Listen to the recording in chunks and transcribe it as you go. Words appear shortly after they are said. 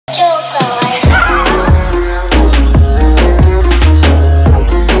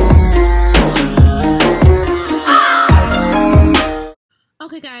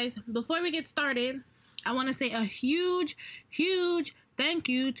guys, before we get started, I want to say a huge thank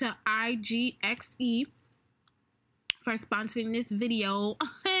you to IGXE for sponsoring this video.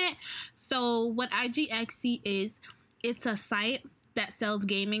 So what IGXE is, it's a site that sells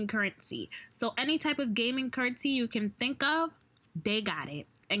gaming currency. So any type of gaming currency you can think of, they got it.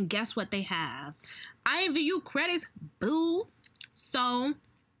 And guess what they have? IMVU credits, boo. So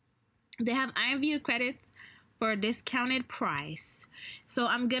they have IMVU credits for a discounted price. So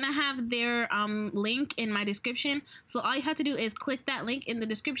I'm gonna have their link in my description. So all you have to do is click that link in the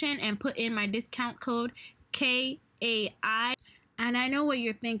description and put in my discount code KAI. And I know what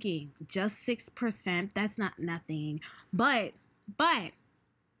you're thinking, just 6%, that's not nothing. But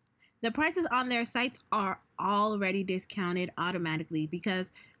the prices on their sites are already discounted automatically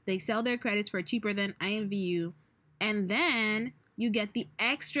because they sell their credits for cheaper than IMVU, and then you get the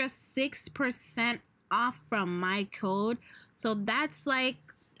extra 6% off from my code. So that's like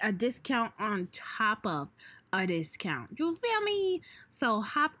a discount on top of a discount. You feel me? So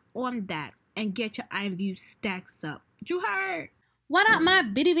hop on that and get your IMVU stacks up. You heard? What up, my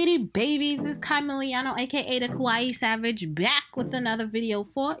bitty babies? It's Kai aka the KawaiiSavagee, back with another video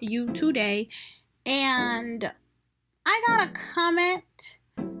for you today. And I got a comment.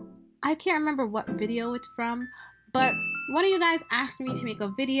 I can't remember what video it's from, but one of you guys asked me to make a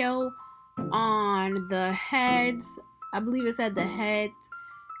video on the heads. I believe it said the heads,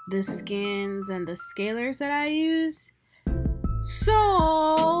 the skins, and the scalers that I use. So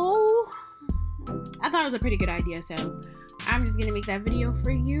I thought it was a pretty good idea, so I'm just gonna make that video for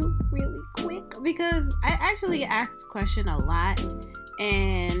you really quick because I actually ask this question a lot,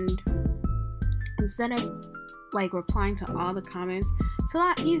 and instead of like replying to all the comments, it's a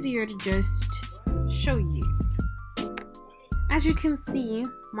lot easier to just show you. As you can see,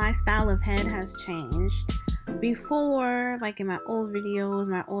 my style of head has changed. Before, like in my old videos,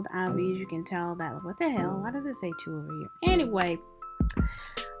 my old IVs, you can tell that, what the hell, why does it say 2 over here? Anyway,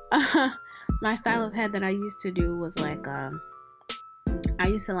 my style of head that I used to do was like, I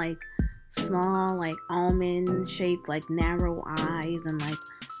used to like small, like almond shaped, like narrow eyes, and like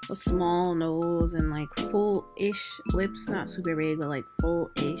a small nose, and like full-ish lips, not super big, but like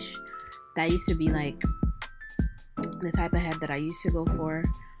full-ish. That used to be like the type of head that I used to go for.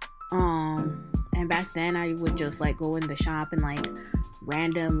 And back then I would just like go in the shop and like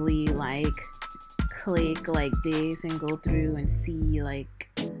randomly like click like this and go through and see like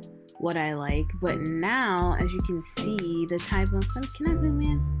what I like. But now, as you can see, the type of, can I zoom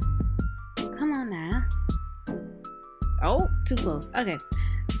in? Come on now. Oh, too close. Okay,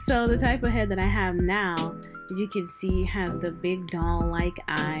 so the type of head that I have now, as you can see, has the big doll like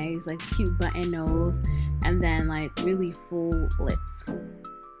eyes, like cute button nose, and then like really full lips.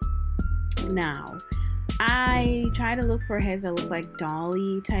 Now I try to look for heads that look like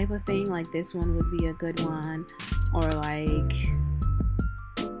dolly type of thing, like this one would be a good one, or like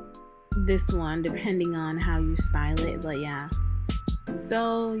this one, depending on how you style it. But yeah,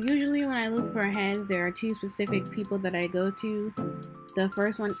 so usually when I look for heads, there are 2 specific people that I go to. The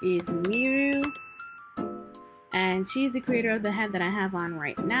first one is Miru, and she's the creator of the head that I have on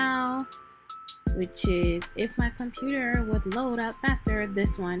right now, which is, if my computer would load up faster,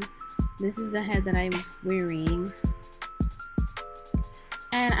 this one. This is the head that I'm wearing.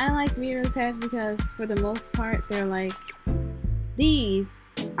 And I like Miru's head because for the most part, they're like, these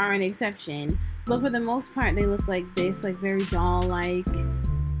are an exception, but for the most part they look like this, like very doll like,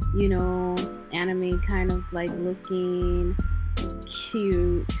 you know, anime kind of like looking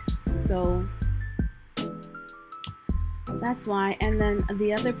cute. So that's why. And then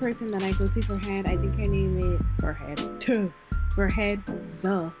the other person that I go to for head, I think her name is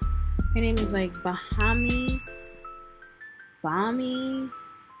her name is like Bami.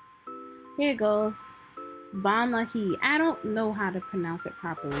 Here it goes. Bamahi. I don't know how to pronounce it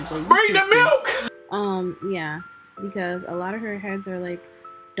properly, but bring the milk! Yeah, because a lot of her heads are like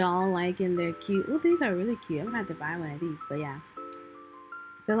doll-like and they're cute. Oh, these are really cute. I'm gonna have to buy one of these, but yeah.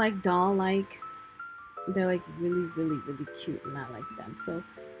 They're like doll-like. They're like really cute, and I like them. So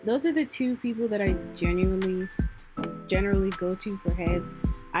those are the 2 people that I generally go to for heads.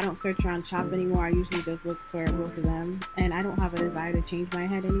 I don't search around shop anymore. I usually just look for both of them, and I don't have a desire to change my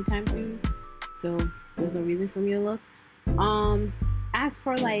head anytime soon, so there's no reason for me to look. As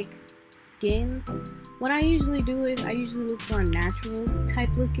for like skins, what I usually do is I usually look for a natural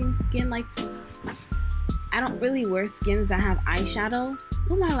type looking skin. Like, I don't really wear skins that have eyeshadow.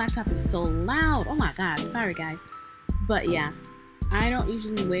 Oh, my laptop is so loud. Oh my god, sorry guys. But yeah, I don't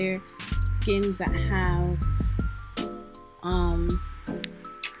usually wear skins that have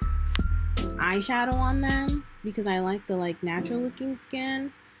eyeshadow on them because I like the like natural looking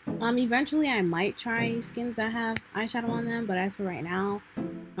skin. Eventually I might try skins that have eyeshadow on them, but as for right now,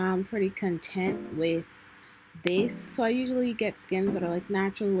 I'm pretty content with this. So I usually get skins that are like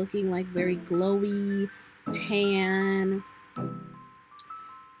natural looking, like very glowy, tan,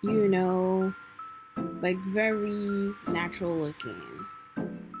 you know, like very natural looking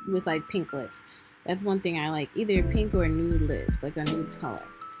with like pink lips. That's one thing I like, either pink or nude lips, like a nude color.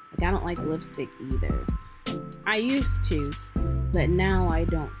 Like I don't like lipstick either. I used to, but now I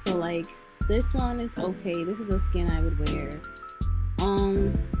don't. So like this one is okay. This is a skin I would wear.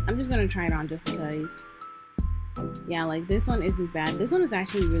 I'm just gonna try it on just because. Yeah, like this one isn't bad. This one is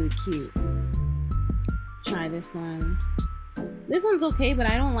actually really cute. Try this one. This one's okay, but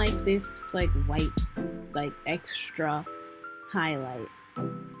I don't like this like white, like extra highlight.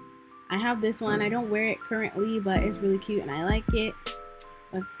 I have this one. I don't wear it currently, but it's really cute and I like it.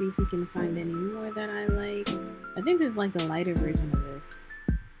 Let's see if we can find any more that I like. I think this is like the lighter version of this.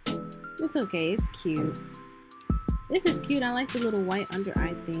 It's okay. It's cute. This is cute. I like the little white under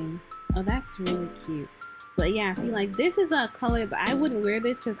eye thing. Oh, that's really cute. But yeah, see, like this is a color that I wouldn't wear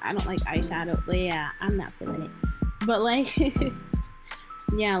this because I don't like eyeshadow. But yeah, I'm not feeling it. But like,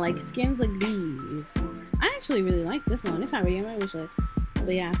 yeah, like skins like these. I actually really like this one. It's already on my wish list.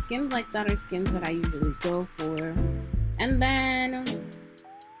 But yeah, skins like that are skins that I usually go for. And then,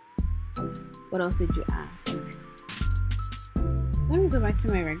 what else did you ask? Let me go back to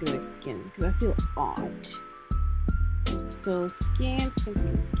my regular skin because I feel odd. So skin.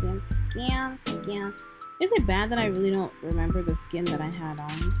 Is it bad that I really don't remember the skin that I had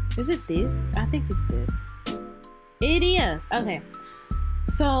on? Is it this? I think it's this. It is. Okay.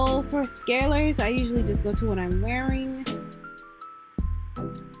 So for scalers, I usually just go to what I'm wearing.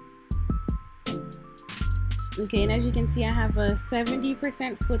 Okay, and as you can see, I have a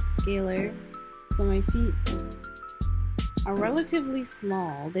 70% foot scaler. So my feet are relatively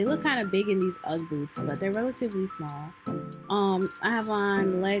small. They look kind of big in these Ugg boots, but they're relatively small. I have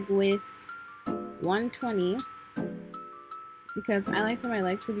on leg width 120 because I like for my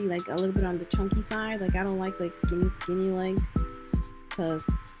legs to be like a little bit on the chunky side. Like I don't like skinny legs because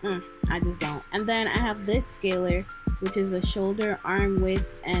I just don't. And then I have this scaler, which is the shoulder arm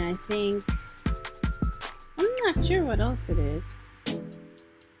width, and I think I'm not sure what else it is.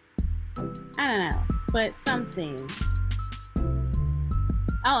 I don't know, but something.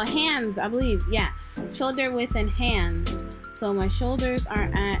 Oh, hands, I believe. Yeah, shoulder width and hands. So my shoulders are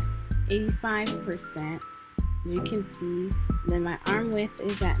at 85%, as you can see. Then my arm width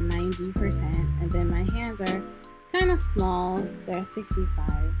is at 90%, and then my hands are kind of small. They're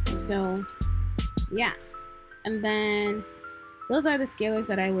 65. So yeah, and then those are the scalers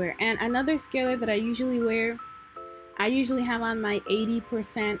that I wear. And another scaler that I usually wear, I usually have on my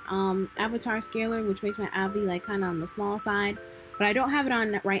 80% avatar scaler, which makes my Avi like kind of on the small side. But I don't have it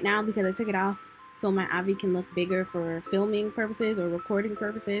on right now because I took it off so my Avi can look bigger for filming purposes or recording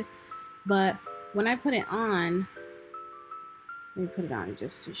purposes. But when I put it on, let me put it on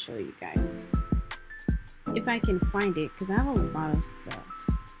just to show you guys. If I can find it, because I have a lot of stuff.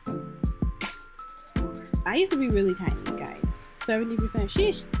 I used to be really tiny, guys. 70%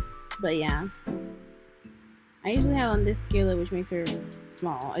 sheesh. But yeah. I usually have on this scaler, which makes her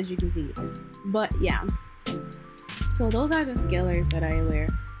small, as you can see. But yeah. So those are the scalers that I wear.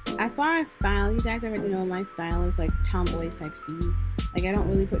 As far as style, you guys already know my style is like tomboy sexy. Like I don't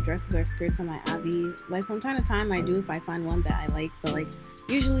really put dresses or skirts on my Avi. Like from time to time I do if I find one that I like, but like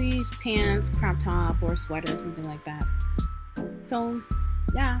usually pants, crop top, or sweater, something like that. So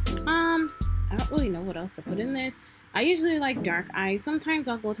yeah, I don't really know what else to put in this. I usually like dark eyes. Sometimes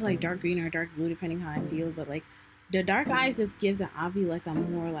I'll go to like dark green or dark blue depending how I feel, but like the dark eyes just give the Avi like a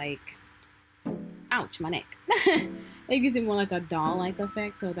more like, ouch, my neck. It gives it more like a doll-like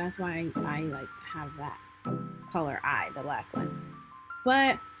effect, so that's why I like have that color eye, the black one.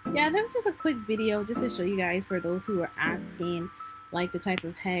 But yeah, that was just a quick video just to show you guys, for those who are asking like the type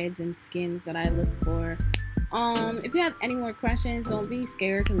of heads and skins that I look for. If you have any more questions, don't be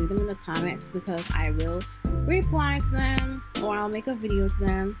scared to leave them in the comments because I will reply to them or I'll make a video to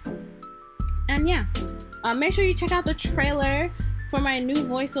them. And yeah, make sure you check out the trailer for my new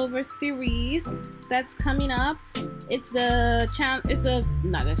voiceover series that's coming up. It's the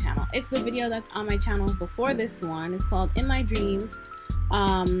video that's on my channel before this one. It's called In My Dreams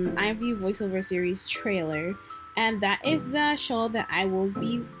IMVU voiceover series trailer, and that is the show that I will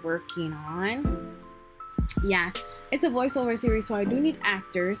be working on. Yeah, it's a voiceover series, so I do need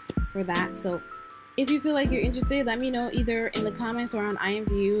actors for that. So if you feel like you're interested, let me know either in the comments or on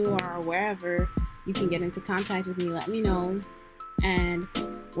IMVU or wherever you can get into contact with me. Let me know. And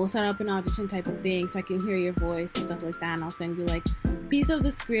we'll set up an audition type of thing so I can hear your voice and stuff like that, and I'll send you like a piece of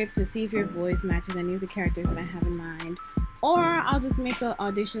the script to see if your voice matches any of the characters that I have in mind, or I'll just make an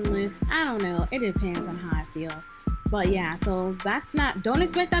audition list. I don't know, it depends on how I feel. But yeah, so don't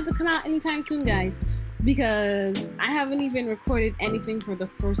expect that to come out anytime soon, guys, because I haven't even recorded anything for the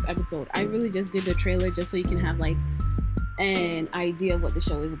first episode. I really just did the trailer just so you can have like an idea of what the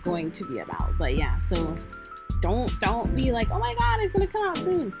show is going to be about. But yeah, so don't be like, oh my god, it's gonna come out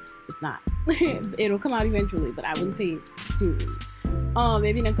soon. It's not. It'll come out eventually, but I wouldn't say soon.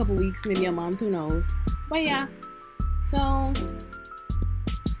 Maybe in a couple weeks, maybe a month, who knows. But yeah, so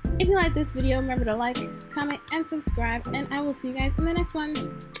if you like this video, remember to like, comment, and subscribe, and I will see you guys in the next one.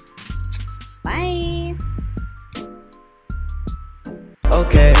 Bye.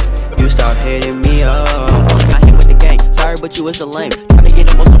 Okay, you stop hitting me up. I hit with the gang, sorry but you was the lame. Trying to get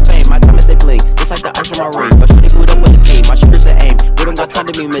the most of fame, my time is they bling. Just like the ice on my ring, but shorty boot up with the team. My shooters to aim, we don't got time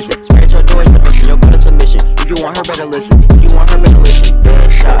to be missing. Spiritual door submission, you'll go to submission. If you want her, better listen. If you want her, better listen.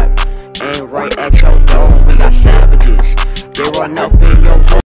 Good shot, aim right at your dome. We got savages, they run up in your home.